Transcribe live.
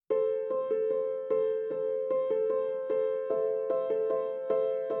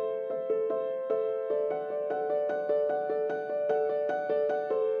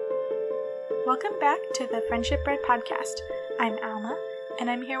Welcome back to the Friendship Bread podcast. I'm Alma,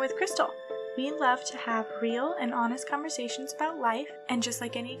 and I'm here with Krystal. We love to have real and honest conversations about life, and just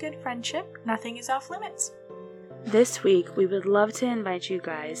like any good friendship, nothing is off limits. This week, we would love to invite you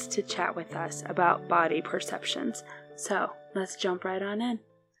guys to chat with us about body perceptions. So, let's jump right on in.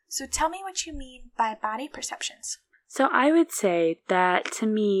 So tell me what you mean by body perceptions. So I would say that to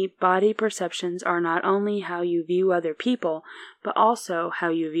me, body perceptions are not only how you view other people, but also how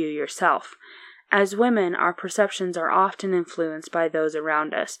you view yourself. As women, our perceptions are often influenced by those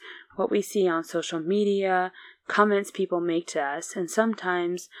around us, what we see on social media, comments people make to us, and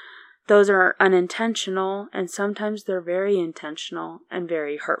sometimes those are unintentional, and sometimes they're very intentional and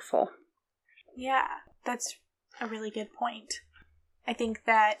very hurtful. Yeah, that's a really good point. I think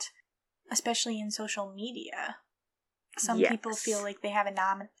that, especially in social media, some people feel like they have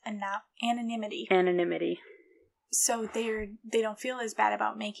anonymity. Anonymity. So they don't feel as bad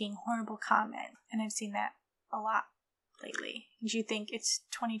about making horrible comments. And I've seen that a lot lately. Do you think it's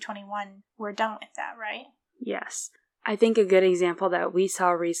 2021? We're done with that, right? Yes. I think a good example that we saw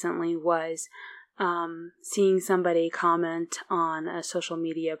recently was seeing somebody comment on a social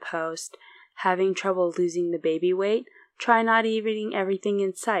media post, having trouble losing the baby weight. Try not eating everything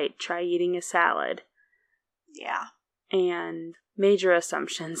in sight. Try eating a salad. Yeah. And major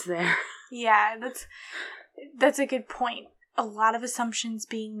assumptions there. Yeah, that's a good point. A lot of assumptions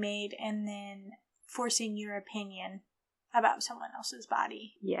being made and then forcing your opinion about someone else's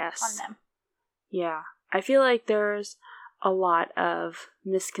body on them. Yeah. I feel like there's a lot of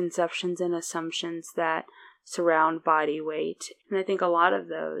misconceptions and assumptions that surround body weight. And I think a lot of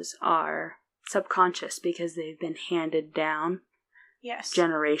those are subconscious because they've been handed down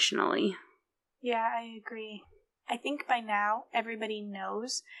generationally. Yeah, I agree. I think by now everybody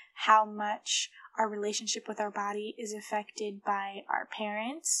knows how much our relationship with our body is affected by our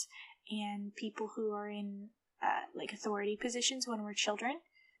parents and people who are in authority positions when we're children.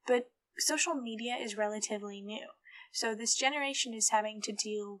 But social media is relatively new. So this generation is having to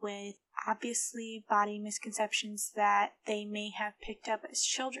deal with obviously body misconceptions that they may have picked up as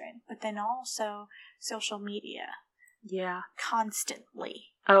children, but then also social media. Yeah.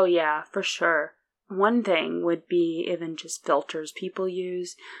 Constantly. Oh yeah, for sure. One thing would be even just filters people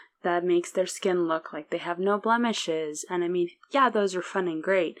use that makes their skin look like they have no blemishes. And I mean, yeah, those are fun and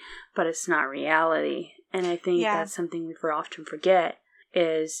great, but it's not reality. And I think that's something we often forget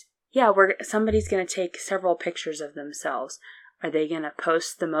is, somebody's going to take several pictures of themselves. Are they going to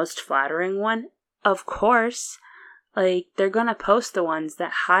post the most flattering one? Of course. They're going to post the ones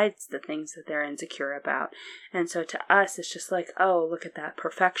that hides the things that they're insecure about. And so to us, it's just like, oh, look at that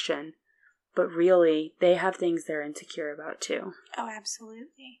perfection. But really, they have things they're insecure about too. Oh,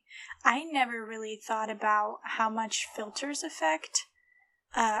 absolutely. I never really thought about how much filters affect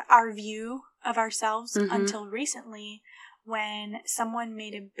our view of ourselves until recently, when someone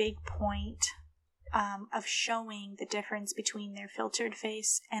made a big point of showing the difference between their filtered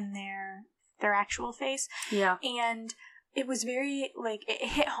face and their actual face. Yeah. And it was very, it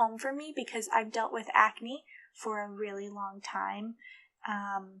hit home for me because I've dealt with acne for a really long time.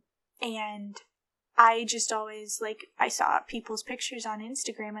 And I just always, I saw people's pictures on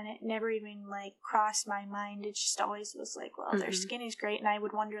Instagram and it never even, crossed my mind. It just always was well, their skin is great. And I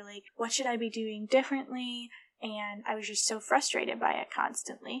would wonder, what should I be doing differently? And I was just so frustrated by it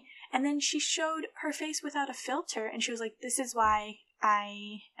constantly. And then she showed her face without a filter. And she was like, this is why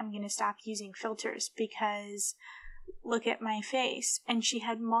I am going to stop using filters, because look at my face. And she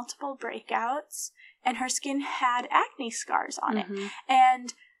had multiple breakouts and her skin had acne scars on it.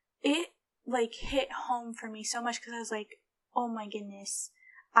 And it hit home for me so much because I was like, oh my goodness,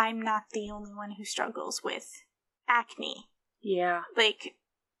 I'm not the only one who struggles with acne. Yeah.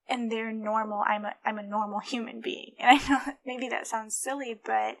 And they're normal. I'm a normal human being. And I know maybe that sounds silly,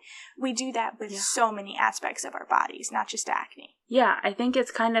 but we do that with so many aspects of our bodies, not just acne. Yeah, I think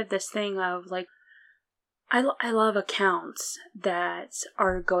it's kind of this thing of I love accounts that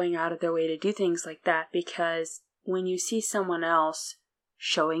are going out of their way to do things like that, because when you see someone else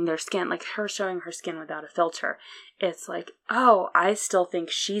showing their skin, like her showing her skin without a filter, it's like, oh, I still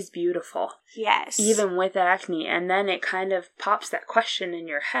think she's beautiful. Yes. Even with acne. And then it kind of pops that question in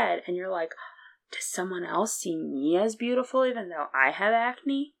your head and you're like, does someone else see me as beautiful even though I have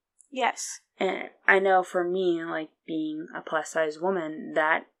acne? Yes. And I know for me, being a plus size woman,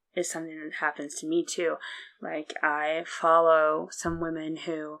 that is something that happens to me too. I follow some women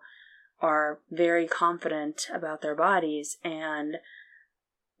who are very confident about their bodies, and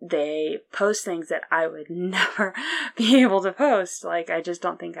they post things that I would never be able to post. I just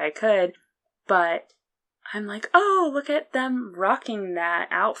don't think I could. But I'm like, oh, look at them rocking that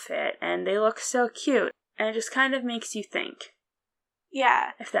outfit, and they look so cute. And it just kind of makes you think.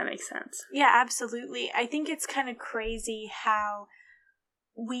 Yeah. If that makes sense. Yeah, absolutely. I think it's kind of crazy how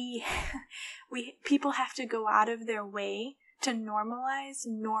people have to go out of their way to normalize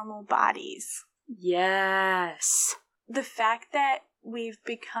normal bodies. Yes. The fact that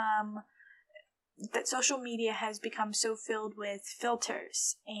social media has become so filled with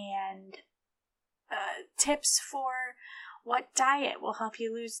filters and tips for what diet will help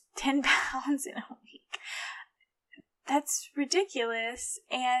you lose 10 pounds in a week. That's ridiculous,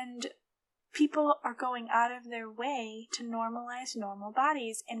 and people are going out of their way to normalize normal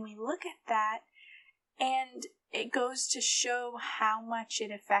bodies, and we look at that, and it goes to show how much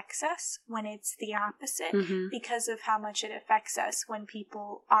it affects us when it's the opposite, because of how much it affects us when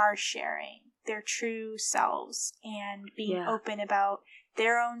people are sharing their true selves and being open about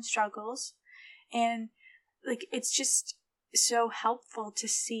their own struggles. And like, it's just so helpful to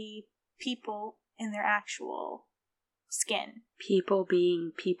see people in their actual skin. People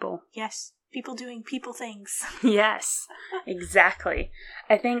being people. Yes. People doing people things. Yes, exactly.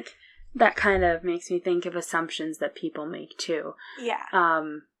 I think that kind of makes me think of assumptions that people make too. Yeah.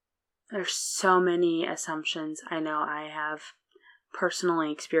 There's so many assumptions. I know I have personally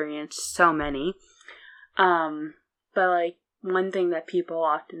experienced so many. But like, one thing that people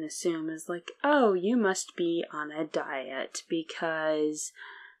often assume is like, oh, you must be on a diet because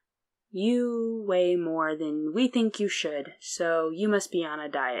you weigh more than we think you should, so you must be on a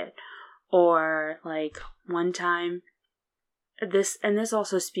diet. Or like, one time, this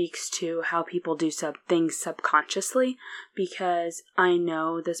also speaks to how people do things subconsciously, because I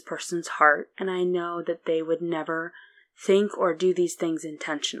know this person's heart and I know that they would never think or do these things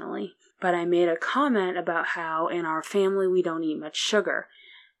intentionally. But I made a comment about how in our family we don't eat much sugar.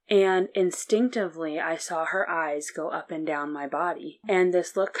 And instinctively, I saw her eyes go up and down my body. And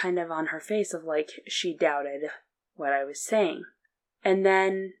this look kind of on her face of like she doubted what I was saying. And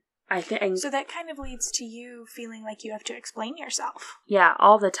then I think... So that kind of leads to you feeling like you have to explain yourself. Yeah,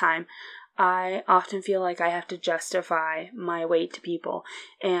 all the time. I often feel like I have to justify my weight to people.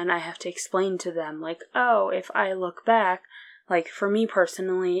 And I have to explain to them like, oh, if I look back... Like, for me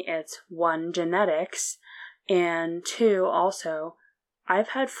personally, it's 1, genetics, and 2, also, I've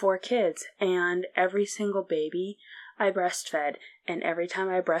had 4 kids, and every single baby I breastfed, and every time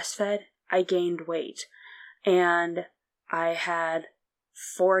I breastfed, I gained weight. And I had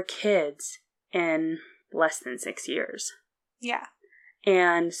 4 kids in less than 6 years. Yeah.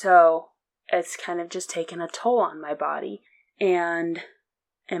 And so, it's kind of just taken a toll on my body. And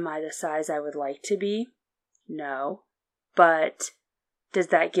am I the size I would like to be? No. But does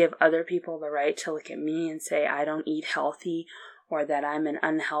that give other people the right to look at me and say I don't eat healthy, or that I'm an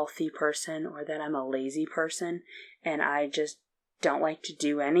unhealthy person, or that I'm a lazy person and I just don't like to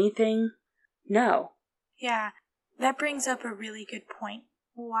do anything? No. Yeah, that brings up a really good point.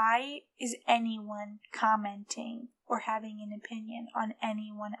 Why is anyone commenting or having an opinion on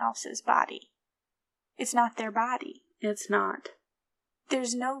anyone else's body? It's not their body. It's not.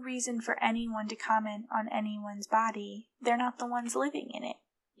 There's no reason for anyone to comment on anyone's body. They're not the ones living in it.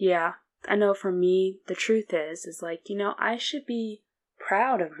 Yeah, I know for me, the truth is like, I should be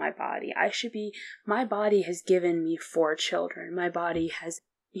proud of my body. My body has given me 4 children. My body has,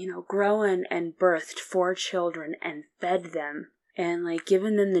 grown and birthed 4 children and fed them and like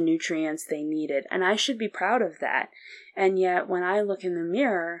given them the nutrients they needed. And I should be proud of that. And yet when I look in the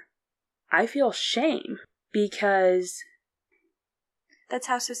mirror, I feel shame because... That's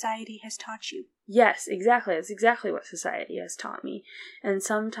how society has taught you. Yes, exactly. That's exactly what society has taught me. And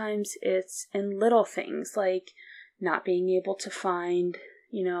sometimes it's in little things, like not being able to find,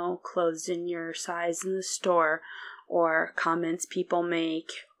 clothes in your size in the store, or comments people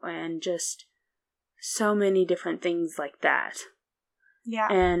make, and just so many different things like that. Yeah.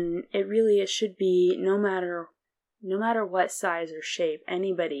 And it should be no matter what size or shape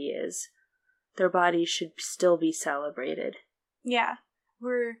anybody is, their body should still be celebrated. Yeah.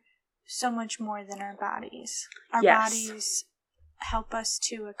 We're so much more than our bodies. Our Yes. bodies help us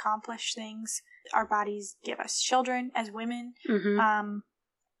to accomplish things. Our bodies give us children as women. Mm-hmm.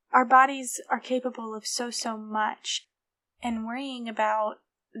 Our bodies are capable of so much. And worrying about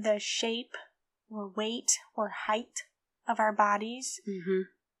the shape or weight or height of our bodies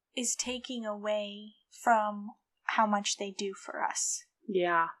is taking away from how much they do for us.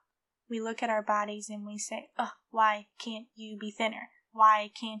 Yeah. We look at our bodies and we say, oh, why can't you be thinner?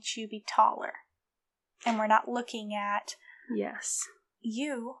 Why can't you be taller? And we're not looking at... Yes.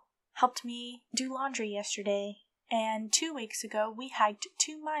 You helped me do laundry yesterday, and 2 weeks ago we hiked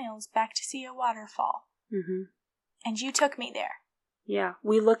 2 miles back to see a waterfall. Mm-hmm. And you took me there. Yeah,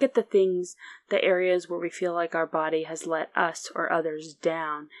 we look at the areas where we feel like our body has let us or others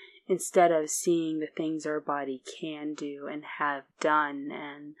down, instead of seeing the things our body can do and have done.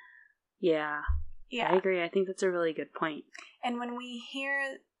 And yeah, I agree. I think that's a really good point. And when we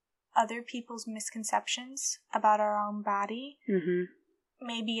hear other people's misconceptions about our own body, mm-hmm.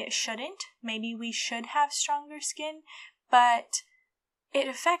 maybe it shouldn't. Maybe we should have stronger skin, but it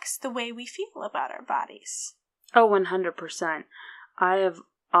affects the way we feel about our bodies. Oh, 100%. I have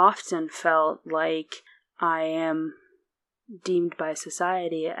often felt like I am deemed by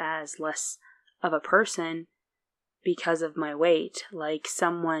society as less of a person because of my weight. Like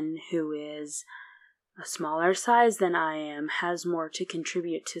someone who is a smaller size than I am has more to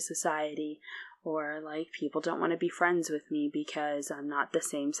contribute to society. Or like people don't want to be friends with me because I'm not the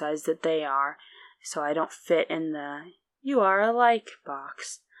same size that they are. So I don't fit in the "you are alike"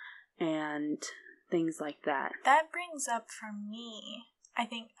 box. And things like that. That brings up for me, I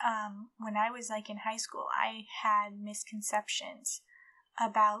think when I was like in high school, I had misconceptions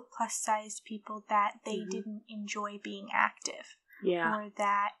about plus-sized people that they mm-hmm. didn't enjoy being active. Yeah. Or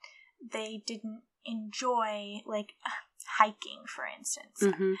that they didn't enjoy, like, hiking, for instance.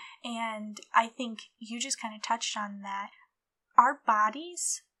 Mm-hmm. And I think you just kind of touched on that. Our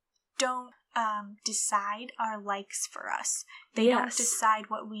bodies don't decide our likes for us. They don't decide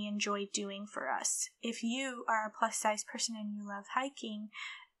what we enjoy doing for us. If you are a plus-size person and you love hiking,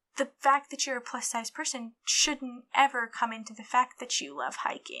 the fact that you're a plus-size person shouldn't ever come into the fact that you love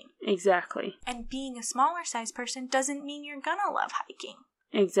hiking. Exactly. And being a smaller size person doesn't mean you're gonna love hiking.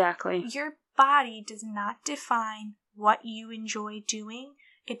 Exactly. Your body does not define what you enjoy doing.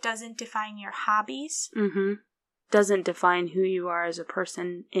 It doesn't define your hobbies. Mm-hmm. Doesn't define who you are as a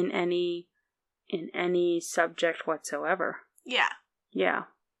person in any subject whatsoever. Yeah. Yeah.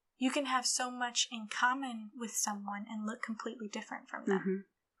 You can have so much in common with someone and look completely different from them.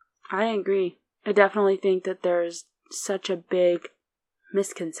 Mm-hmm. I agree. I definitely think that there's such a big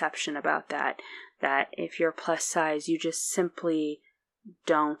misconception about that if you're plus size, you just simply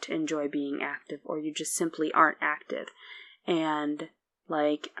don't enjoy being active, or you just simply aren't active. And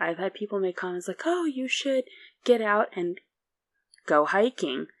like, I've had people make comments like, "Oh, you should get out and go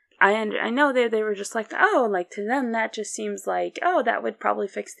hiking." I know they were just like, "Oh," like to them that just seems like, "Oh, that would probably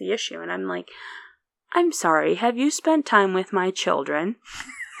fix the issue." And I'm like, "I'm sorry, have you spent time with my children?"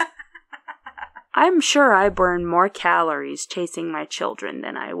 I'm sure I burn more calories chasing my children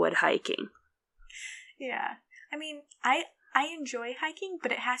than I would hiking. Yeah. I mean, I enjoy hiking,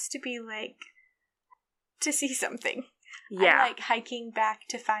 but it has to be like to see something. Yeah. I like hiking back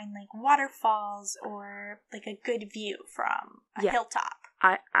to find like waterfalls or like a good view from a hilltop.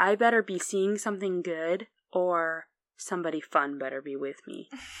 I better be seeing something good, or somebody fun better be with me,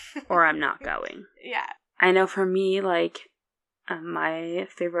 or I'm not going. Yeah. I know for me, like, my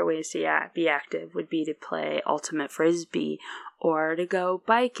favorite ways to be active would be to play ultimate frisbee, or to go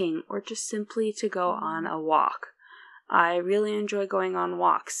biking, or just simply to go on a walk. I really enjoy going on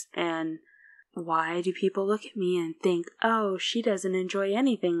walks, and why do people look at me and think, "Oh, she doesn't enjoy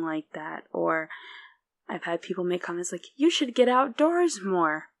anything like that?" Or I've had people make comments like, "You should get outdoors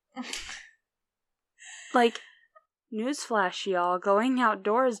more." Like, newsflash, y'all, going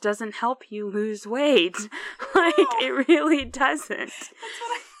outdoors doesn't help you lose weight. Like, it really doesn't. That's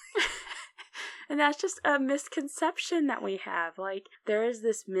what And that's just a misconception that we have. Like, there is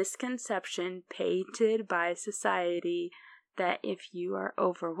this misconception painted by society that if you are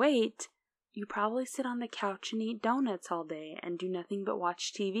overweight, you probably sit on the couch and eat donuts all day and do nothing but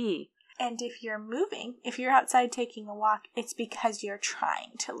watch TV. And if you're moving, if you're outside taking a walk, it's because you're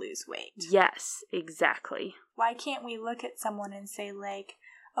trying to lose weight. Yes, exactly. Why can't we look at someone and say, like,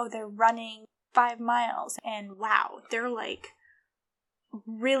 "Oh, they're running 5 miles, and wow, they're like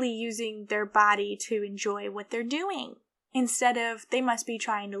really using their body to enjoy what they're doing," instead of they must be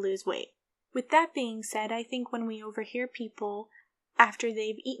trying to lose weight. With that being said, I think when we overhear people after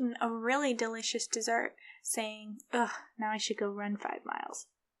they've eaten a really delicious dessert saying, "Ugh, now I should go run 5 miles."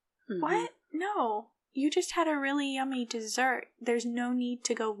 Mm-hmm. What? No. You just had a really yummy dessert. There's no need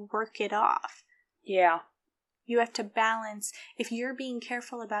to go work it off. Yeah. You have to balance. If you're being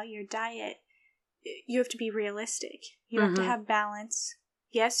careful about your diet, you have to be realistic. You have to have balance.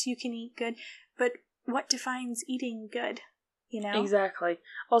 Yes, you can eat good, but what defines eating good? You know? Exactly.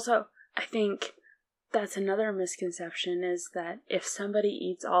 Also, I think that's another misconception, is that if somebody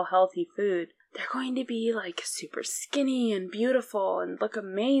eats all healthy food, they're going to be like super skinny and beautiful and look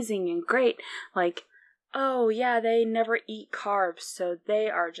amazing and great. Like, oh yeah, they never eat carbs, so they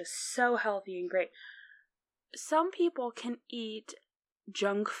are just so healthy and great. Some people can eat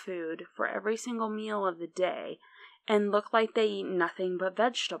junk food for every single meal of the day and look like they eat nothing but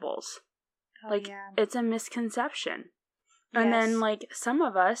vegetables. Oh, yeah. It's a misconception. Yes. And then, some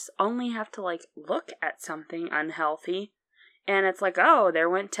of us only have to, look at something unhealthy, and it's oh, there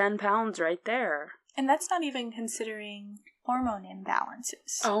went 10 pounds right there. And that's not even considering hormone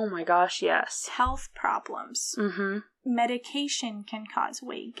imbalances. Oh my gosh, yes. Health problems. Mm-hmm. Medication can cause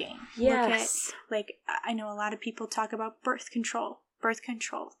weight gain. Yes. Look at, I know a lot of people talk about birth control.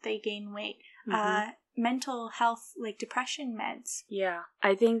 They gain weight. Mm-hmm. Mental health, depression meds. Yeah.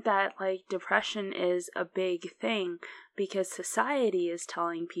 I think that, depression is a big thing because society is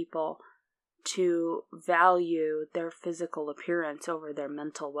telling people to value their physical appearance over their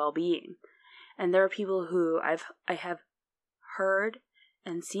mental well-being. And there are people who I have heard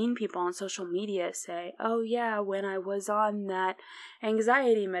and seen people on social media say, oh yeah, when I was on that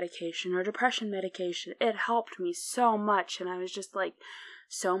anxiety medication or depression medication, it helped me so much. And I was just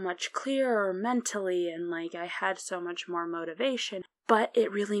so much clearer mentally and I had so much more motivation. But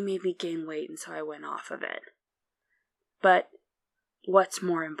it really made me gain weight, and so I went off of it. But what's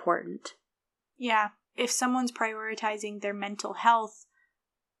more important? Yeah, if someone's prioritizing their mental health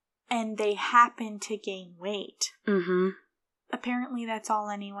and they happen to gain weight, mm-hmm. apparently that's all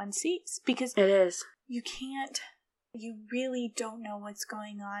anyone sees. Because it is. You really don't know what's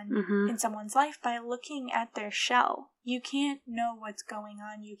going on mm-hmm. in someone's life by looking at their shell. You can't know what's going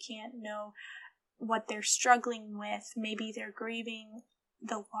on. You can't know what they're struggling with. Maybe they're grieving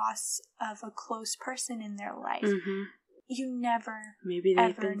the loss of a close person in their life. Mm-hmm. You never Maybe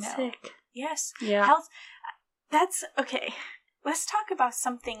they've ever been know. sick. Yes. Yeah. Health. That's okay. Let's talk about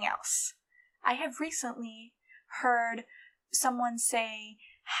something else. I have recently heard someone say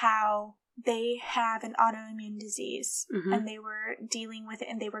how they have an autoimmune disease mm-hmm. and they were dealing with it,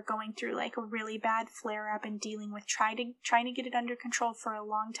 and they were going through a really bad flare up and dealing with trying to get it under control for a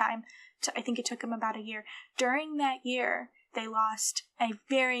long time. I think it took them about a year. During that year, they lost a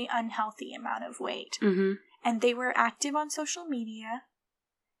very unhealthy amount of weight. Mm-hmm. And they were active on social media.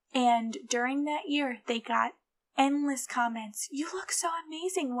 And during that year, they got endless comments. You look so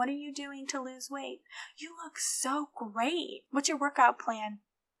amazing. What are you doing to lose weight? You look so great. What's your workout plan?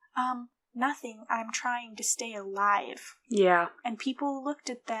 Nothing. I'm trying to stay alive. Yeah. And people looked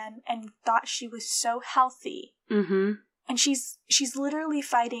at them and thought she was so healthy. Mm-hmm. And she's literally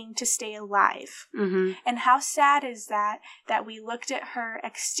fighting to stay alive. Mm-hmm. And how sad is that we looked at her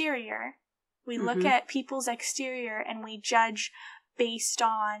exterior, we mm-hmm. look at people's exterior, and we judge based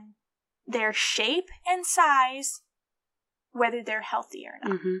on their shape and size whether they're healthy or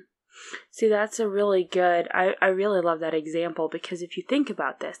not. Mm-hmm. See, that's a really good, I really love that example, because if you think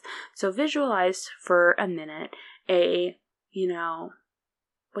about this, so visualize for a minute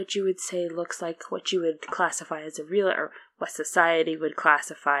what you would say looks like what you would classify as or what society would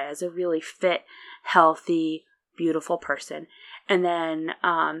classify as a really fit, healthy, beautiful person. And then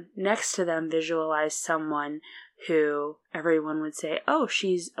next to them, visualize someone who everyone would say, oh,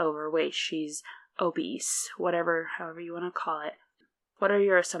 she's overweight, she's obese, however you want to call it. What are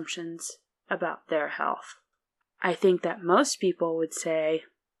your assumptions about their health? I think that most people would say,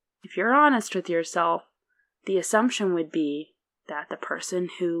 if you're honest with yourself, the assumption would be that the person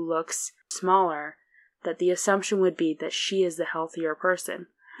who looks smaller, that the assumption would be that she is the healthier person.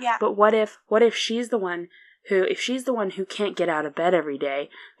 Yeah. But what if she's the one who can't get out of bed every day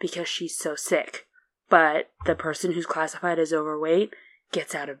because she's so sick, but the person who's classified as overweight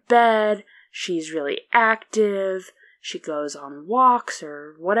gets out of bed, she's really active, she goes on walks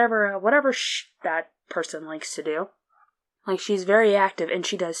or whatever that person likes to do. She's very active and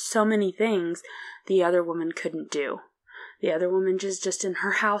she does so many things the other woman couldn't do. The other woman is just in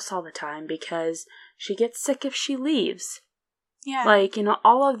her house all the time because she gets sick if she leaves. Yeah.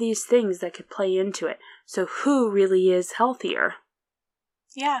 All of these things that could play into it. So who really is healthier?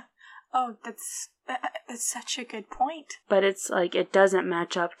 Yeah. Oh, that's such a good point. But it's it doesn't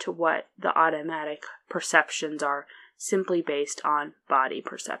match up to what the automatic perceptions are, simply based on body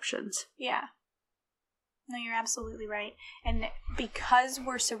perceptions. Yeah. No, you're absolutely right. And because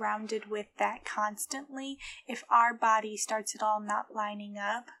we're surrounded with that constantly, if our body starts at all not lining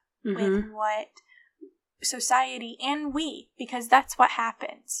up mm-hmm. with what society and because that's what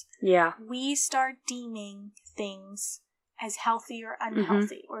happens. Yeah. We start deeming things as healthy or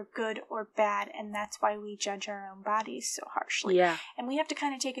unhealthy mm-hmm. or good or bad, and that's why we judge our own bodies so harshly. Yeah. And we have to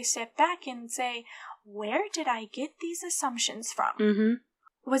kind of take a step back and say, where did I get these assumptions from? Mm-hmm.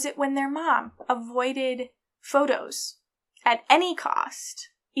 Was it when their mom avoided photos at any cost,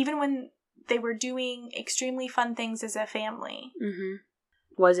 even when they were doing extremely fun things as a family? Mm-hmm.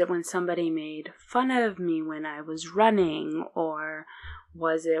 Was it when somebody made fun of me when I was running, or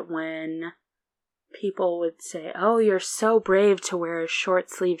Was it when people would say, oh, you're so brave to wear a short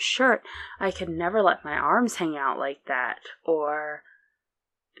sleeve shirt. I could never let my arms hang out like that. Or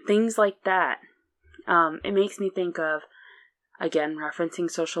things like that. It makes me think of, again,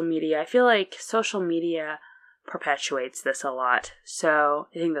 referencing social media. I feel like social media perpetuates this a lot. So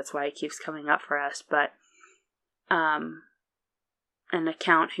I think that's why it keeps coming up for us. But an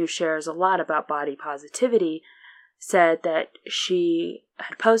account who shares a lot about body positivity said that she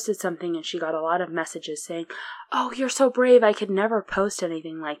had posted something and she got a lot of messages saying, oh, you're so brave, I could never post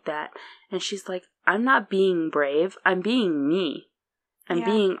anything like that. And she's like, I'm not being brave, I'm being me. I'm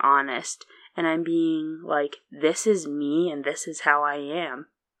being honest. And I'm being like, this is me and this is how I am.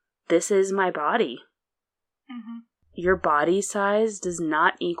 This is my body. Mm-hmm. Your body size does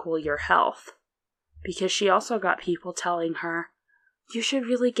not equal your health. Because she also got people telling her, you should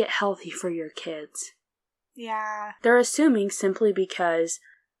really get healthy for your kids. Yeah. They're assuming simply because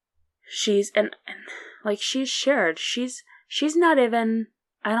she's, and like she's shared, she's not even,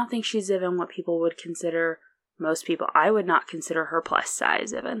 I don't think she's even what people would consider, most people, I would not consider her plus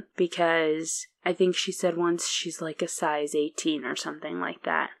size even. Because I think she said once she's like a size 18 or something like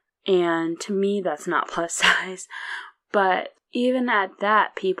that. And to me, that's not plus size. But even at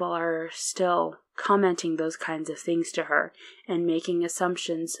that, people are still commenting those kinds of things to her and making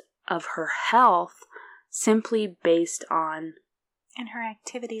assumptions of her health simply based on... and her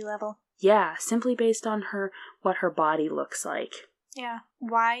activity level. Yeah, simply based on what her body looks like. Yeah.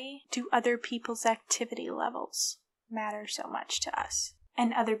 Why do other people's activity levels matter so much to us?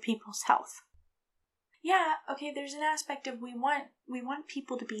 And other people's health? Yeah, okay, there's an aspect of we want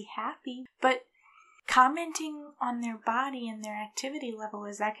people to be happy, but commenting on their body and their activity level,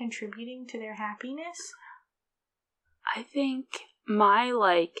 is that contributing to their happiness? I think my,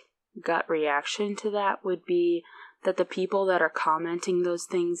 gut reaction to that would be that the people that are commenting those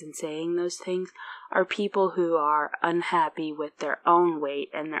things and saying those things are people who are unhappy with their own weight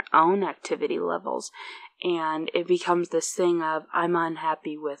and their own activity levels. And it becomes this thing of, I'm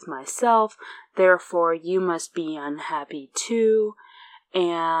unhappy with myself, therefore you must be unhappy too.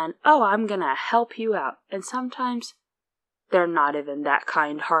 And, oh, I'm gonna help you out. And sometimes they're not even that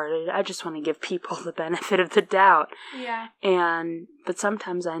kind-hearted. I just want to give people the benefit of the doubt. Yeah. But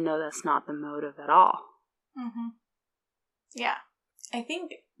sometimes I know that's not the motive at all. Mm-hmm. Yeah. I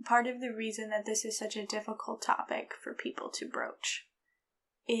think part of the reason that this is such a difficult topic for people to broach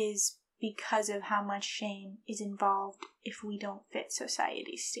is because of how much shame is involved if we don't fit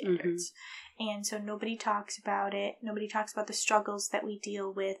society's standards. Mm-hmm. And so nobody talks about it. Nobody talks about the struggles that we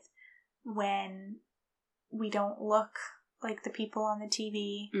deal with when we don't look like the people on the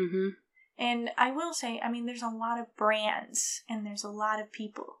TV. Mm-hmm. And I will say, there's a lot of brands and there's a lot of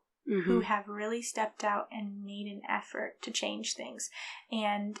people mm-hmm. who have really stepped out and made an effort to change things.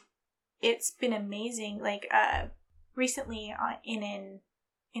 And it's been amazing. Recently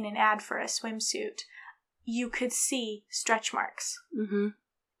in an ad for a swimsuit, you could see stretch marks. Mm-hmm.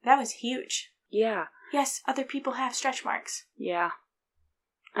 That was huge. Yeah. Yes, other people have stretch marks. Yeah.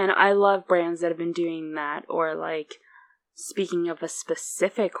 And I love brands that have been doing that. Or speaking of a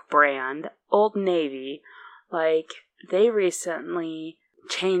specific brand, Old Navy, they recently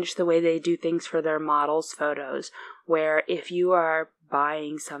changed the way they do things for their models' photos, where if you are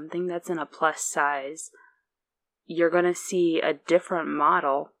buying something that's in a plus size, you're going to see a different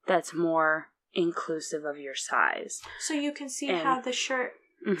model that's more inclusive of your size. So you can see how the shirt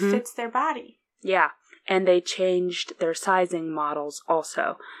mm-hmm. fits their body. Yeah. And they changed their sizing models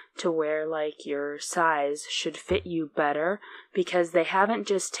also to where, your size should fit you better, because they haven't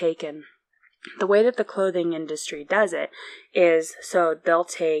just taken... The way that the clothing industry does it is, so they'll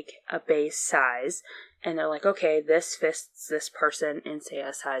take a base size, and they're like, okay, this fits this person in, say,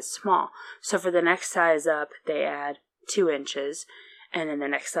 a size small. So for the next size up, they add 2 inches, and then the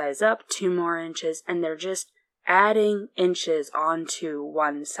next size up, 2 more inches, and they're just adding inches onto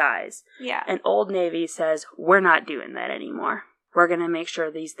one size. Yeah. And Old Navy says, we're not doing that anymore. We're going to make sure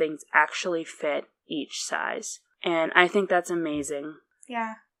these things actually fit each size. And I think that's amazing.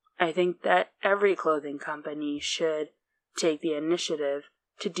 Yeah. I think that every clothing company should take the initiative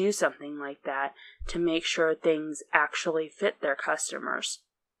to do something like that, to make sure things actually fit their customers.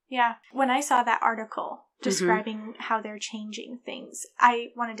 Yeah. When I saw that article describing mm-hmm. how they're changing things, I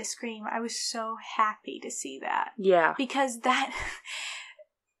wanted to scream. I was so happy to see that. Yeah. Because that...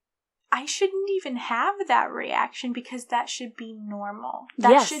 I shouldn't even have that reaction, because that should be normal.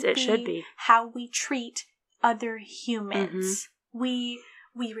 That should be how we treat other humans. Mm-hmm.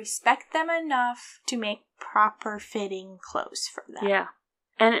 We respect them enough to make proper fitting clothes for them. Yeah.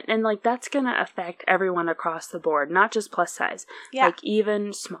 And like, that's going to affect everyone across the board, not just plus size. Yeah. Like,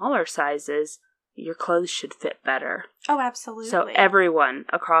 even smaller sizes, your clothes should fit better. Oh, absolutely. So everyone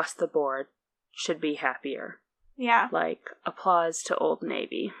across the board should be happier. Yeah. Like, applause to Old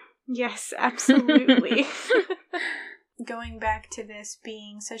Navy. Yes, absolutely. Going back to this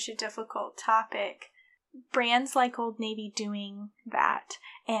being such a difficult topic, brands like Old Navy doing that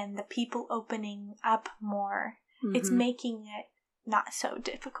and the people opening up more, it's making it not so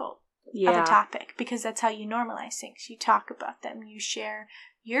difficult of a topic, because that's how you normalize things. You talk about them, you share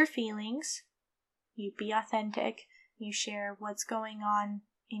your feelings, you be authentic, you share what's going on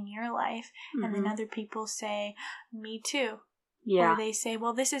in your life, and then other people say, me too. Yeah. Or they say,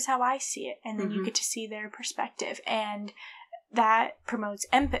 well, this is how I see it, and then you get to see their perspective, and that promotes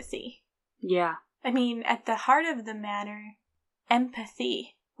empathy. Yeah. I mean, at the heart of the matter,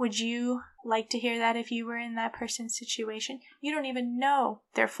 empathy. Would you like to hear that if you were in that person's situation? You don't even know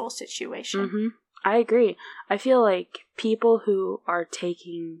their full situation. I agree. I feel like people who are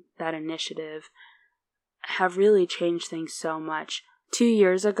taking that initiative have really changed things so much. 2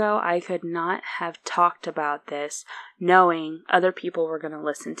 years ago, I could not have talked about this knowing other people were going to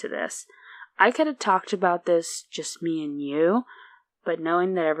listen to this. I could have talked about this just me and you, but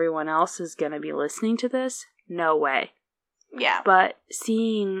knowing that everyone else is going to be listening to this, no way. Yeah. But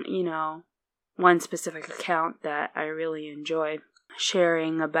seeing, one specific account that I really enjoy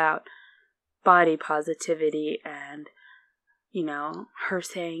sharing about body positivity and, her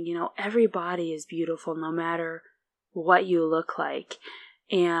saying, every body is beautiful no matter what you look like.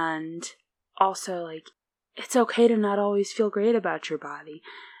 And also, like, it's okay to not always feel great about your body.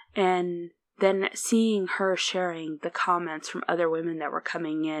 And then seeing her sharing the comments from other women that were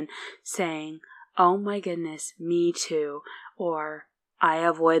coming in saying, oh my goodness, me too. Or, I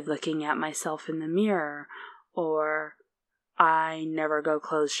avoid looking at myself in the mirror. Or, I never go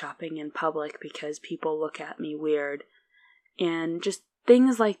clothes shopping in public because people look at me weird. And just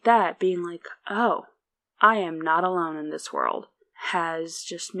things like that, being like, oh, I am not alone in this world, has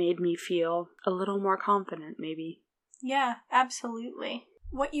just made me feel a little more confident, maybe. Yeah, absolutely.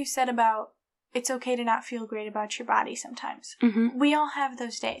 What you said about it's okay to not feel great about your body sometimes. We all have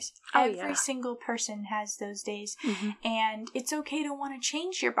those days. Every single person has those days. And it's okay to want to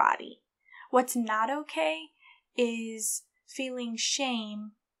change your body. What's not okay is feeling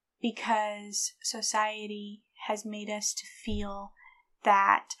shame because society has made us to feel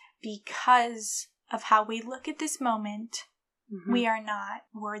that because of how we look at this moment, we are not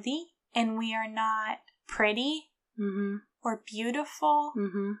worthy and we are not pretty or beautiful.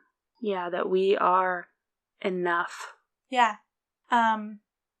 Yeah, that we are enough. Yeah.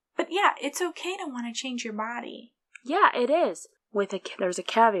 But yeah, it's okay to want to change your body. Yeah, it is. There's a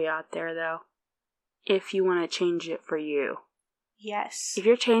caveat there, though. If you want to change it for you. Yes. If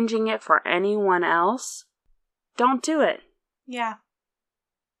you're changing it for anyone else, don't do it. Yeah.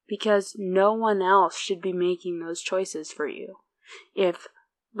 Because no one else should be making those choices for you. If,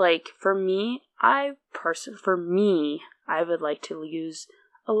 like, for me, I would like to lose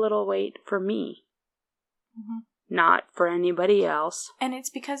a little weight for me. Not for anybody else. And it's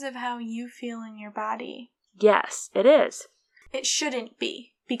because of how you feel in your body. Yes, it is. It shouldn't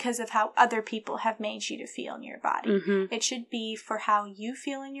be because of how other people have made you to feel in your body. It should be for how you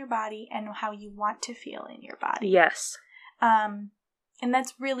feel in your body and how you want to feel in your body. Yes. And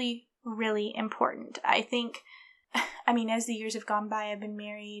that's really, really important. I think, as the years have gone by, I've been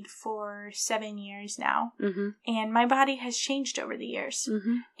married for 7 years now. And my body has changed over the years.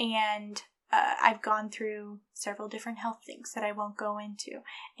 And I've gone through several different health things that I won't go into.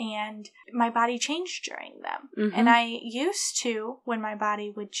 And my body changed during them. And I used to, when my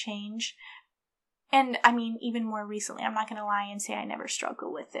body would change, and even more recently, I'm not going to lie and say I never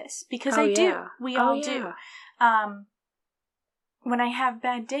struggle with this. Because I do. We all do. When I have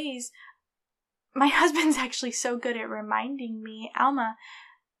bad days, my husband's actually so good at reminding me, Alma,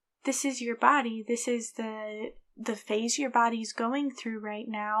 this is your body. This is the phase your body's going through right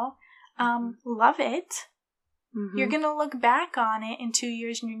now. Love it. You're going to look back on it in 2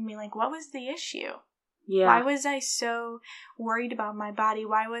 years and you're going to be like, what was the issue? Yeah. Why was I so worried about my body?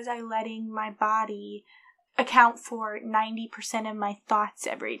 Why was I letting my body account for 90% of my thoughts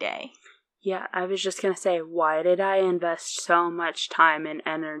every day? Yeah, I was just going to say, why did I invest so much time and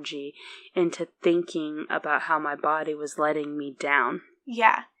energy into thinking about how my body was letting me down?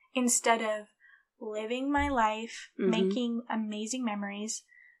 Yeah, instead of living my life, making amazing memories,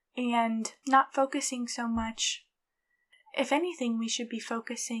 and not focusing so much. If anything, we should be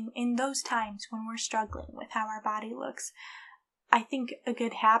focusing in those times when we're struggling with how our body looks I think a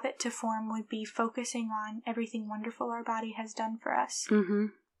good habit to form would be focusing on everything wonderful our body has done for us. Mm-hmm.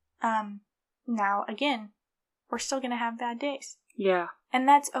 Now, again, we're still going to have bad days. Yeah. And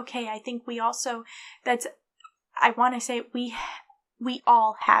that's okay. I think we also, I want to say we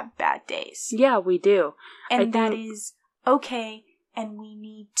all have bad days. Yeah, we do. And that is okay, and we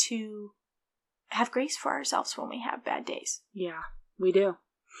need to have grace for ourselves when we have bad days. Yeah, we do.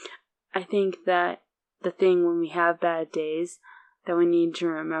 I think that the thing when we have bad days that we need to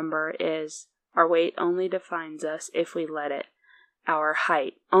remember is our weight only defines us if we let it. Our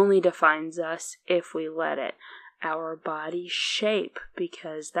height only defines us if we let it. Our body shape,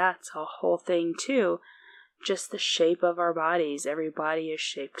 because that's a whole thing too. Just the shape of our bodies. Every body is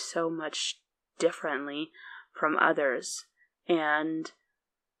shaped so much differently from others. And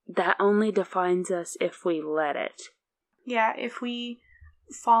that only defines us if we let it. Yeah, if we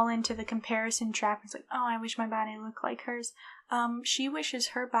fall into the comparison trap, it's like, oh, I wish my body looked like hers. She wishes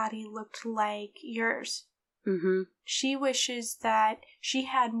her body looked like yours. Mm-hmm. She wishes that she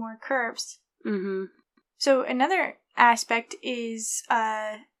had more curves. Mm-hmm. So another aspect is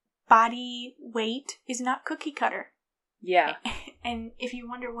body weight is not cookie cutter. Yeah. And if you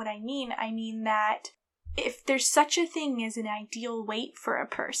wonder what I mean that if there's such a thing as an ideal weight for a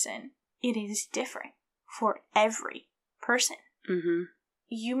person, it is different for every person. Mm-hmm.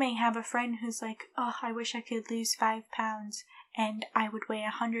 You may have a friend who's like, oh, I wish I could lose 5 pounds and I would weigh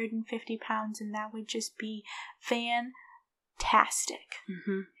 150 pounds and that would just be fantastic.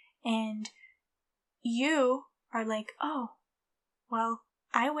 Mm-hmm. And you are like, oh, well,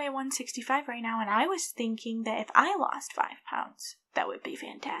 I weigh 165 right now and I was thinking that if I lost 5 pounds, that would be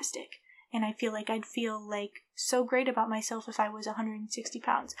fantastic. And I feel like I'd feel like so great about myself if I was 160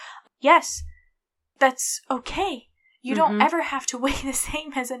 pounds. Yes, that's okay. You don't ever have to weigh the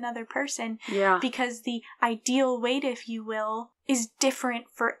same as another person. Yeah. Because the ideal weight, if you will, is different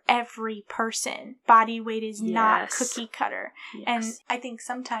for every person. Body weight is not cookie cutter. Yes. And I think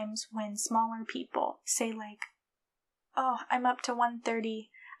sometimes when smaller people say like, oh, I'm up to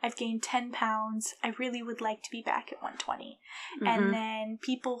 130, I've gained 10 pounds, I really would like to be back at 120. Mm-hmm. And then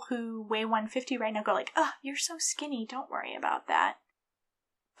people who weigh 150 right now go like, oh, you're so skinny, don't worry about that.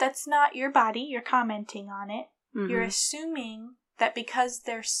 That's not your body, you're commenting on it. Mm-hmm. You're assuming that because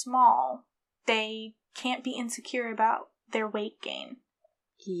they're small, they can't be insecure about their weight gain.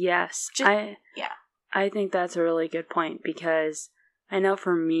 Yes. I think that's a really good point, because I know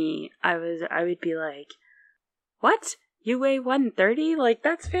for me, I would be like, what? You weigh 130? Like,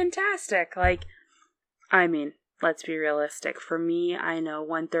 that's fantastic. Like, I mean, let's be realistic. For me, I know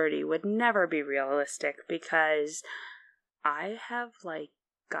 130 would never be realistic because I have, like,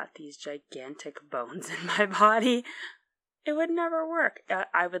 got these gigantic bones in my body. It would never work.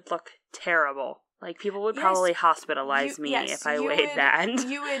 I would look terrible. Like, people would probably hospitalize me if I weighed that.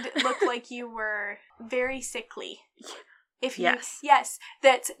 You would look like you were very sickly. If you, yes,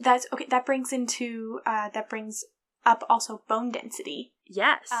 that's okay. That brings up also bone density.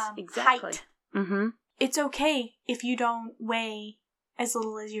 Yes, exactly. Height. Mm-hmm. It's okay if you don't weigh as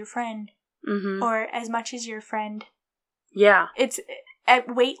little as your friend or as much as your friend. Yeah.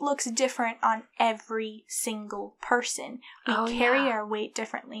 Weight looks different on every single person. We carry our weight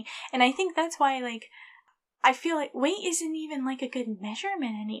differently. And I think that's why, like, I feel like weight isn't even, like, a good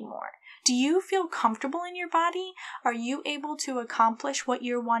measurement anymore. Do you feel comfortable in your body? Are you able to accomplish what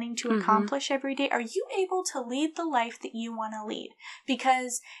you're wanting to accomplish every day? Are you able to lead the life that you want to lead?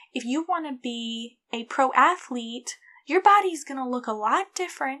 Because if you want to be a pro athlete, your body's going to look a lot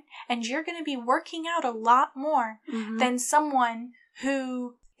different and you're going to be working out a lot more than someone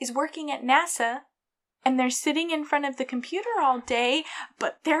who is working at NASA and they're sitting in front of the computer all day,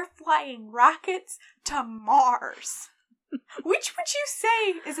 but they're flying rockets to Mars. Which would you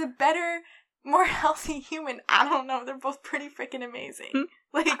say is a better, more healthy human? I don't know. They're both pretty freaking amazing.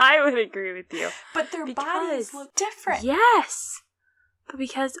 Like, I would agree with you. But their bodies look different. Yes. But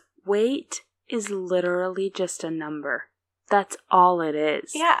because weight is literally just a number. That's all it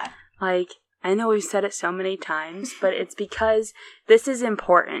is. Yeah. Like, I know we've said it so many times, but it's because this is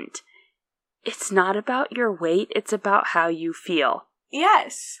important. It's not about your weight. It's about how you feel.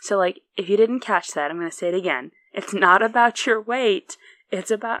 Yes. So, like, if you didn't catch that, I'm going to say it again. It's not about your weight. It's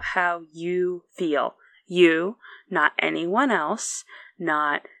about how you feel. You, not anyone else,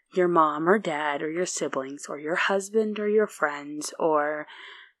 not your mom or dad or your siblings or your husband or your friends or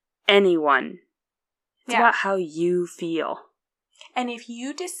anyone. It's about how you feel. And if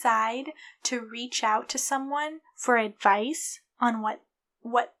you decide to reach out to someone for advice on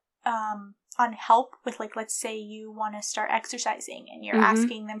on help with, like, let's say you want to start exercising and you're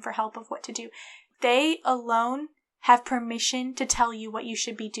asking them for help of what to do, they alone have permission to tell you what you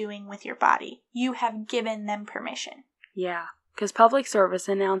should be doing with your body. You have given them permission. Yeah, because public service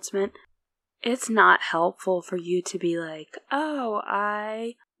announcement, it's not helpful for you to be like, oh,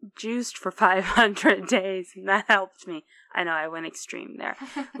 I juiced for 500 days and that helped me. I know I went extreme there.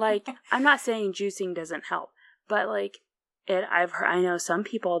 Like, I'm not saying juicing doesn't help, but like, I know some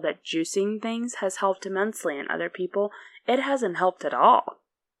people that juicing things has helped immensely, and other people, it hasn't helped at all.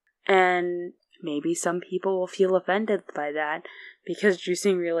 And maybe some people will feel offended by that because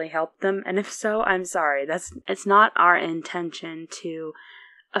juicing really helped them. And if so, I'm sorry. It's not our intention to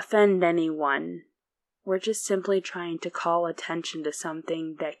offend anyone. We're just simply trying to call attention to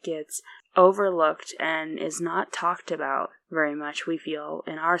something that gets overlooked and is not talked about very much, we feel,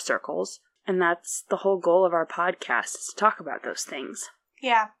 in our circles. And that's the whole goal of our podcast, is to talk about those things.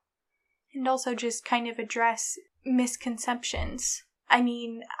 Yeah. And also just kind of address misconceptions. I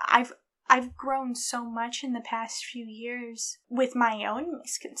mean, I've grown so much in the past few years with my own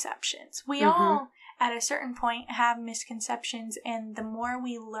misconceptions. We all, at a certain point, have misconceptions, and the more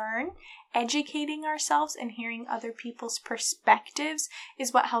we learn, educating ourselves and hearing other people's perspectives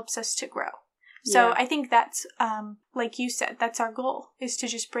is what helps us to grow. So yeah. I think that's, like you said, that's our goal, is to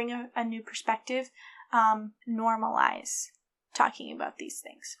just bring a new perspective, normalize talking about these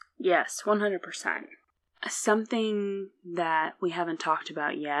things. Yes, 100%. Something that we haven't talked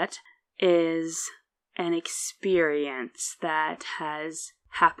about yet is an experience that has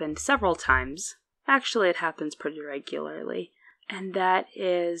happened several times. Actually, it happens pretty regularly. And that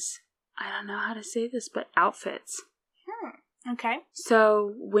is, I don't know how to say this, but outfits. Okay.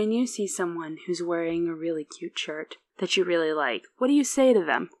 So, when you see someone who's wearing a really cute shirt that you really like, what do you say to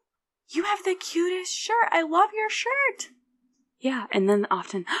them? You have the cutest shirt. I love your shirt. Yeah, and then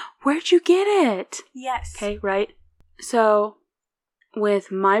often, where'd you get it? Yes. Okay, right? So,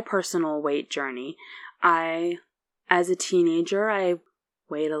 with my personal weight journey, as a teenager, I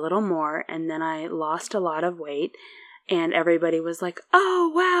weighed a little more, and then I lost a lot of weight, and everybody was like,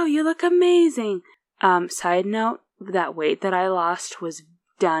 oh, wow, you look amazing. Side note, that weight that I lost was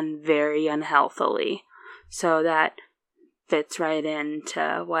done very unhealthily. So that fits right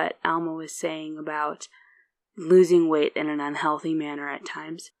into what Alma was saying about losing weight in an unhealthy manner at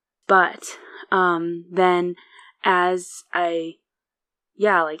times. But then as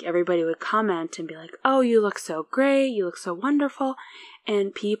like everybody would comment and be like, oh, you look so great, you look so wonderful.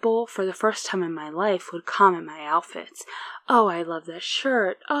 And people, for the first time in my life, would comment my outfits. Oh, I love that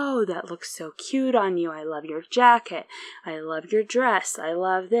shirt. Oh, that looks so cute on you. I love your jacket. I love your dress. I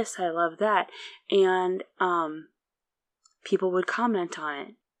love this. I love that. And people would comment on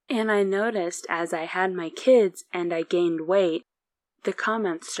it. And I noticed as I had my kids and I gained weight, the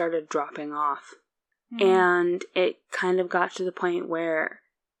comments started dropping off. And it kind of got to the point where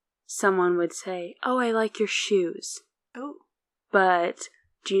someone would say, oh, I like your shoes. Oh. But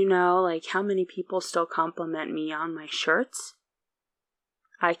do you know, like, how many people still compliment me on my shirts?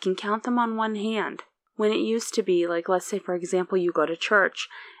 I can count them on one hand. When it used to be, like, let's say, for example, you go to church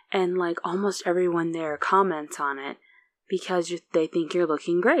and, like, almost everyone there comments on it because they think you're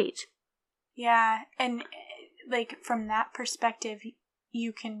looking great. Yeah, and, like, from that perspective,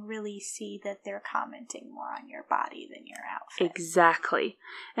 you can really see that they're commenting more on your body than your outfit. Exactly.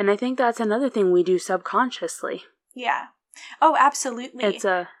 And I think that's another thing we do subconsciously. Yeah. Oh, absolutely. It's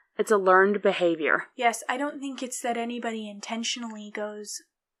a learned behavior. Yes, I don't think it's that anybody intentionally goes,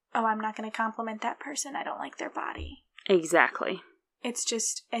 oh, I'm not going to compliment that person. I don't like their body. Exactly. It's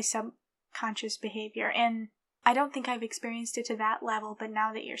just a subconscious behavior. And I don't think I've experienced it to that level, but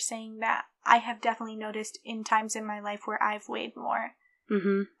now that you're saying that, I have definitely noticed in times in my life where I've weighed more,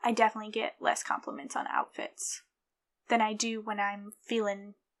 I definitely get less compliments on outfits than I do when I'm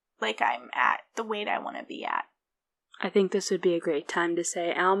feeling like I'm at the weight I want to be at. I think this would be a great time to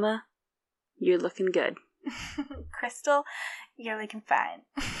say, Alma, you're looking good. Krystal, you're looking fine.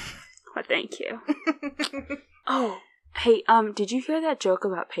 Well, thank you. Oh, hey, did you hear that joke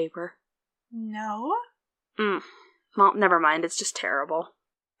about paper? No. Well, never mind. It's just terrible.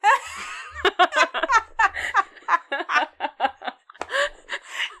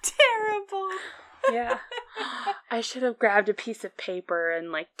 Terrible. Yeah. I should have grabbed a piece of paper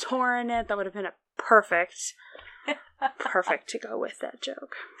and, like, torn it. That would have been a perfect to go with that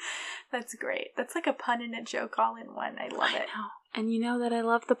joke. That's great. That's like a pun and a joke all in one. I love it. I know. And you know that I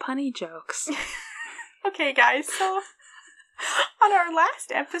love the punny jokes. Okay, guys, so on our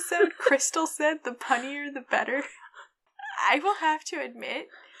last episode, Krystal said the punnier the better. I will have to admit,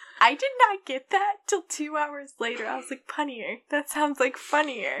 I did not get that till 2 hours later. I was like, punnier. That sounds like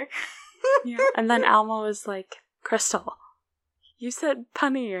funnier. Yeah. And then Alma was like, Krystal, you said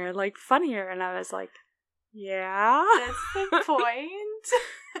punnier, like funnier. And I was like, Yeah? That's the point.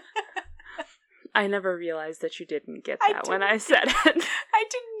 I never realized that you didn't get that when I said it. I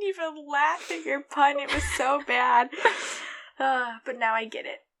didn't even laugh at your pun. It was so bad. But now I get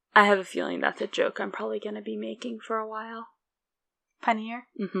it. I have a feeling that's a joke I'm probably going to be making for a while. Punnier?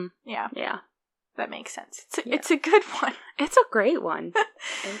 Mm-hmm. Yeah. Yeah. That makes sense. It's a good one. It's a great one.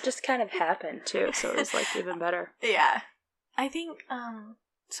 And it just kind of happened, too, so it was, like, even better. Yeah. I think,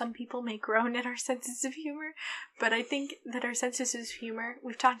 some people may groan at our senses of humor, but I think that our senses of humor,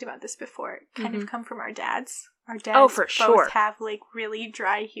 we've talked about this before, kind of come from our dads. Our dads both have, like, really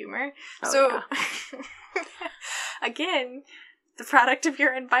dry humor. Oh, so, again, the product of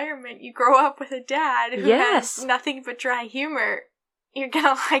your environment, you grow up with a dad who has nothing but dry humor. You're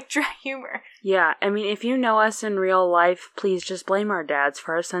gonna like dry humor. Yeah, I mean, if you know us in real life, please just blame our dads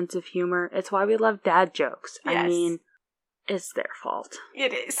for our sense of humor. It's why we love dad jokes. Yes. I mean, it's their fault.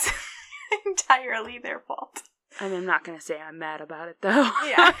 It is. Entirely their fault. I mean, I'm not going to say I'm mad about it, though.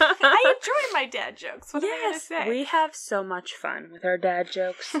 Yeah. I enjoy my dad jokes. What am I going to say? We have so much fun with our dad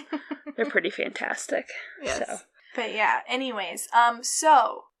jokes. They're pretty fantastic. Yes. So. But yeah, anyways,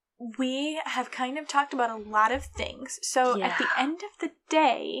 so we have kind of talked about a lot of things. So at the end of the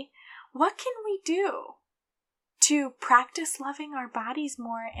day, what can we do to practice loving our bodies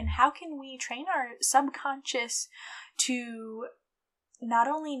more, and how can we train our subconscious to not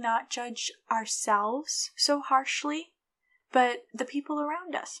only not judge ourselves so harshly, but the people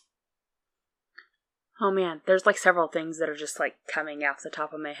around us? Oh man, there's like several things that are just like coming off the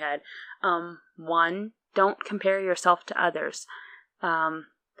top of my head. One, don't compare yourself to others.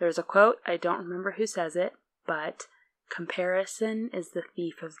 There's a quote, I don't remember who says it, but comparison is the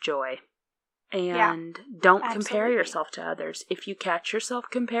thief of joy. And don't compare yourself to others. If you catch yourself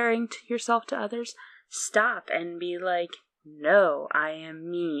comparing yourself to others, stop and be like, no, I am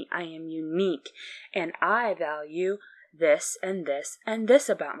me. I am unique. And I value this and this and this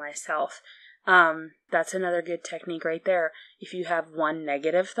about myself. That's another good technique right there. If you have one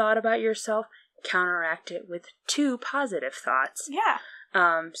negative thought about yourself, counteract it with 2 positive thoughts. Yeah.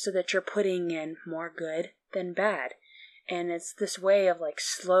 So that you're putting in more good than bad. And it's this way of like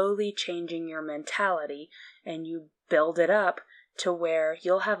slowly changing your mentality, and you build it up to where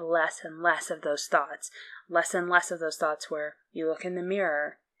you'll have less and less of those thoughts. Less and less of those thoughts where you look in the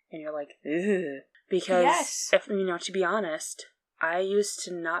mirror and you're like, ugh. Because, if to be honest, I used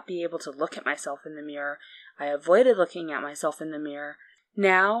to not be able to look at myself in the mirror. I avoided looking at myself in the mirror.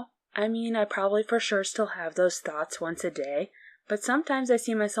 Now, I mean, I probably for sure still have those thoughts once a day, but sometimes I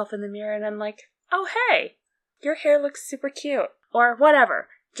see myself in the mirror and I'm like, oh, hey, your hair looks super cute, or whatever.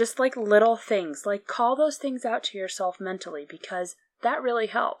 Just like little things, like call those things out to yourself mentally, because that really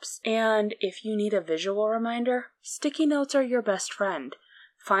helps. And if you need a visual reminder, sticky notes are your best friend.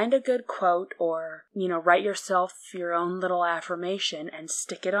 Find a good quote or, write yourself your own little affirmation and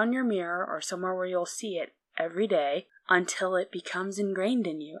stick it on your mirror or somewhere where you'll see it every day until it becomes ingrained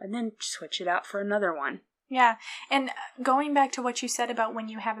in you, and then switch it out for another one. Yeah, and going back to what you said about when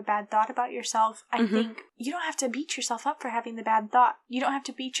you have a bad thought about yourself, I think you don't have to beat yourself up for having the bad thought. You don't have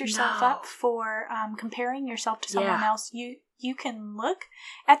to beat yourself up for comparing yourself to someone else. You can look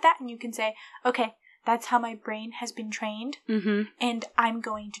at that and you can say, okay, that's how my brain has been trained, and I'm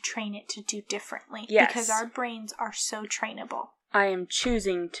going to train it to do differently. Yes. Because our brains are so trainable. I am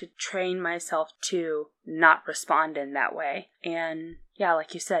choosing to train myself to not respond in that way. And yeah,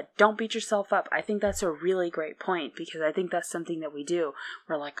 like you said, don't beat yourself up. I think that's a really great point, because I think that's something that we do.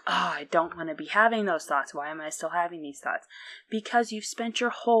 We're like, oh, I don't want to be having those thoughts. Why am I still having these thoughts? Because you've spent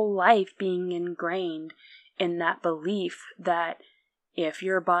your whole life being ingrained in that belief that if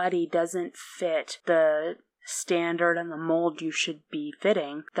your body doesn't fit the standard and the mold you should be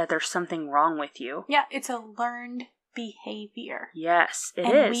fitting, that there's something wrong with you. Yeah, it's a learned behavior. Yes, it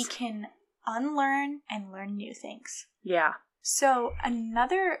is. And we can unlearn and learn new things. Yeah. So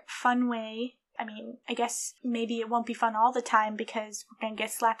another fun way, I guess maybe it won't be fun all the time because we're going to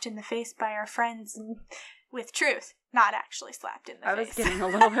get slapped in the face by our friends and with truth. Not actually slapped in the face. I was getting a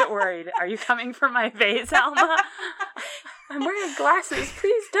little bit worried. Are you coming for my face, Alma? I'm wearing glasses.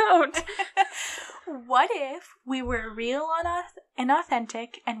 Please don't. What if we were real and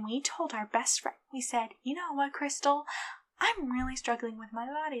authentic and we told our best friend, we said, you know what, Krystal? I'm really struggling with my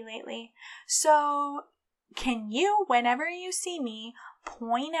body lately. So can you, whenever you see me,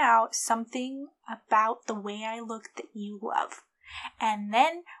 point out something about the way I look that you love? And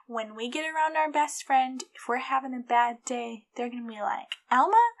then when we get around our best friend, if we're having a bad day, they're going to be like,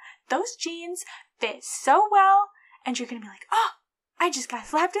 Alma, those jeans fit so well. And you're going to be like, oh, I just got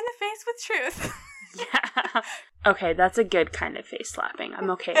slapped in the face with truth. Yeah. Okay, that's a good kind of face slapping. I'm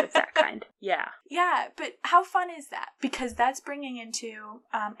okay with that kind. Yeah. Yeah, but how fun is that? Because that's bringing into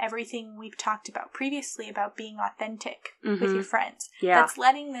everything we've talked about previously about being authentic with your friends. Yeah. That's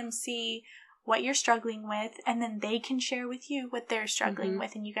letting them see what you're struggling with, and then they can share with you what they're struggling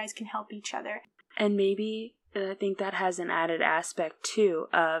with, and you guys can help each other. And maybe I think that has an added aspect, too,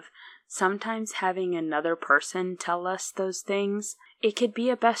 of sometimes having another person tell us those things. It could be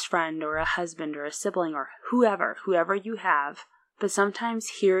a best friend or a husband or a sibling or whoever you have. But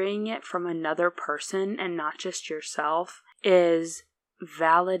sometimes hearing it from another person and not just yourself is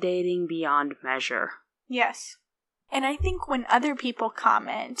validating beyond measure. Yes. And I think when other people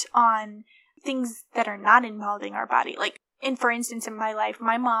comment on things that are not involving our body, like, for instance, in my life,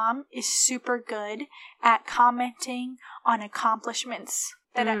 my mom is super good at commenting on accomplishments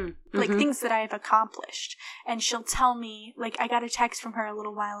that things that I've accomplished. And she'll tell me, like, I got a text from her a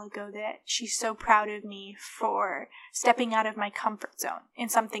little while ago that she's so proud of me for stepping out of my comfort zone in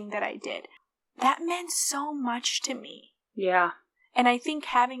something that I did. That meant so much to me. Yeah. And I think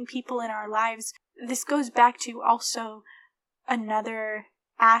having people in our lives, this goes back to also another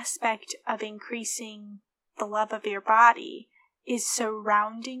aspect of increasing the love of your body, is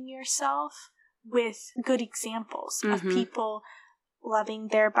surrounding yourself with good examples of people loving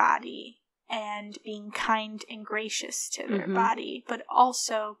their body and being kind and gracious to their body, but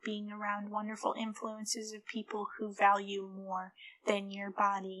also being around wonderful influences of people who value more than your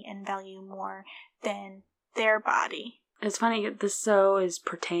body and value more than their body. It's funny, this so is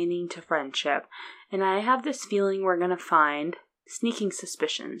pertaining to friendship, and I have this feeling we're going to find, sneaking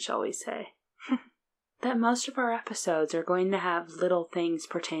suspicion, shall we say, that most of our episodes are going to have little things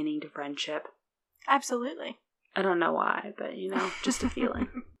pertaining to friendship. Absolutely. I don't know why, but, just a feeling.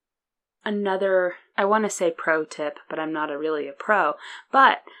 Another, I want to say pro tip, but I'm not really a pro,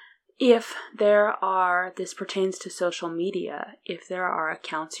 but if this pertains to social media, if there are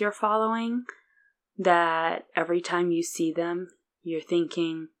accounts you're following that every time you see them, you're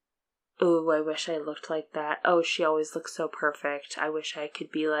thinking, oh, I wish I looked like that. Oh, she always looks so perfect. I wish I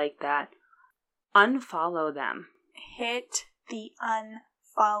could be like that. Unfollow them. Hit the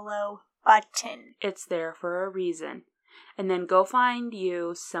unfollow button. It's there for a reason. And then go find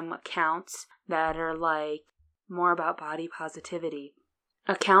you some accounts that are like more about body positivity.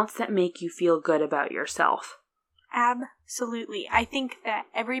 Accounts that make you feel good about yourself. Absolutely. I think that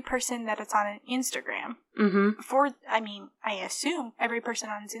every person that is on an Instagram, I assume every person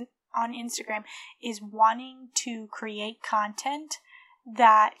on Instagram is wanting to create content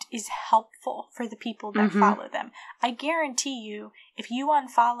that is helpful for the people that follow them. I guarantee you, if you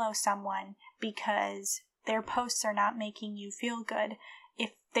unfollow someone because their posts are not making you feel good,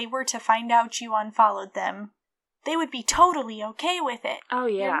 if they were to find out you unfollowed them, they would be totally okay with it. Oh,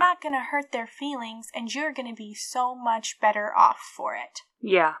 yeah. You're not going to hurt their feelings, and you're going to be so much better off for it.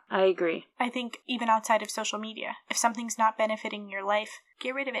 Yeah, I agree. I think even outside of social media, if something's not benefiting your life,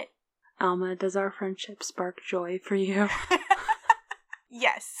 get rid of it. Alma, does our friendship spark joy for you?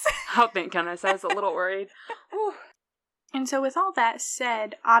 Yes. Oh, thank goodness. I was a little worried. And so with all that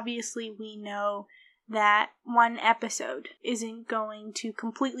said, obviously we know that one episode isn't going to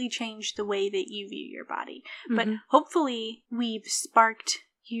completely change the way that you view your body. But hopefully we've sparked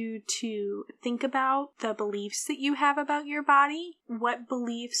you to think about the beliefs that you have about your body, what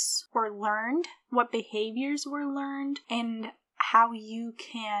beliefs were learned, what behaviors were learned, and how you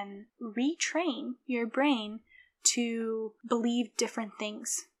can retrain your brain to believe different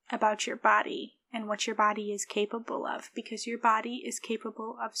things about your body and what your body is capable of, because your body is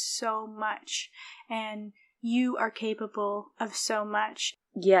capable of so much, and you are capable of so much.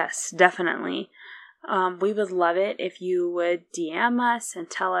 Yes, definitely. We would love it if you would DM us and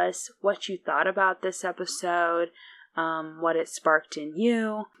tell us what you thought about this episode, what it sparked in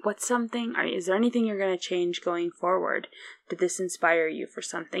you. Is there anything you're going to change going forward? Did this inspire you for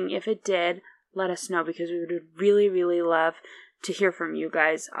something? If it did, let us know, because we would really, really love to hear from you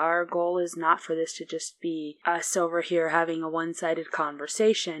guys. Our goal is not for this to just be us over here having a one-sided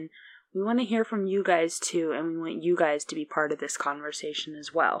conversation. We want to hear from you guys too, and we want you guys to be part of this conversation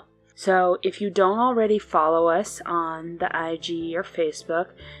as well. So if you don't already follow us on the IG or Facebook,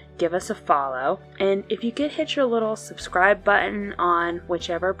 give us a follow. And if you could hit your little subscribe button on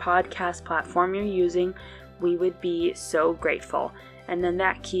whichever podcast platform you're using, we would be so grateful. And then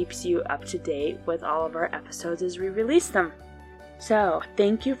that keeps you up to date with all of our episodes as we release them. So,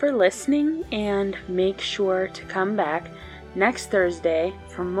 thank you for listening, and make sure to come back next Thursday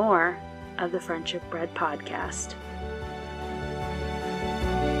for more of the Friendship Bread Podcast.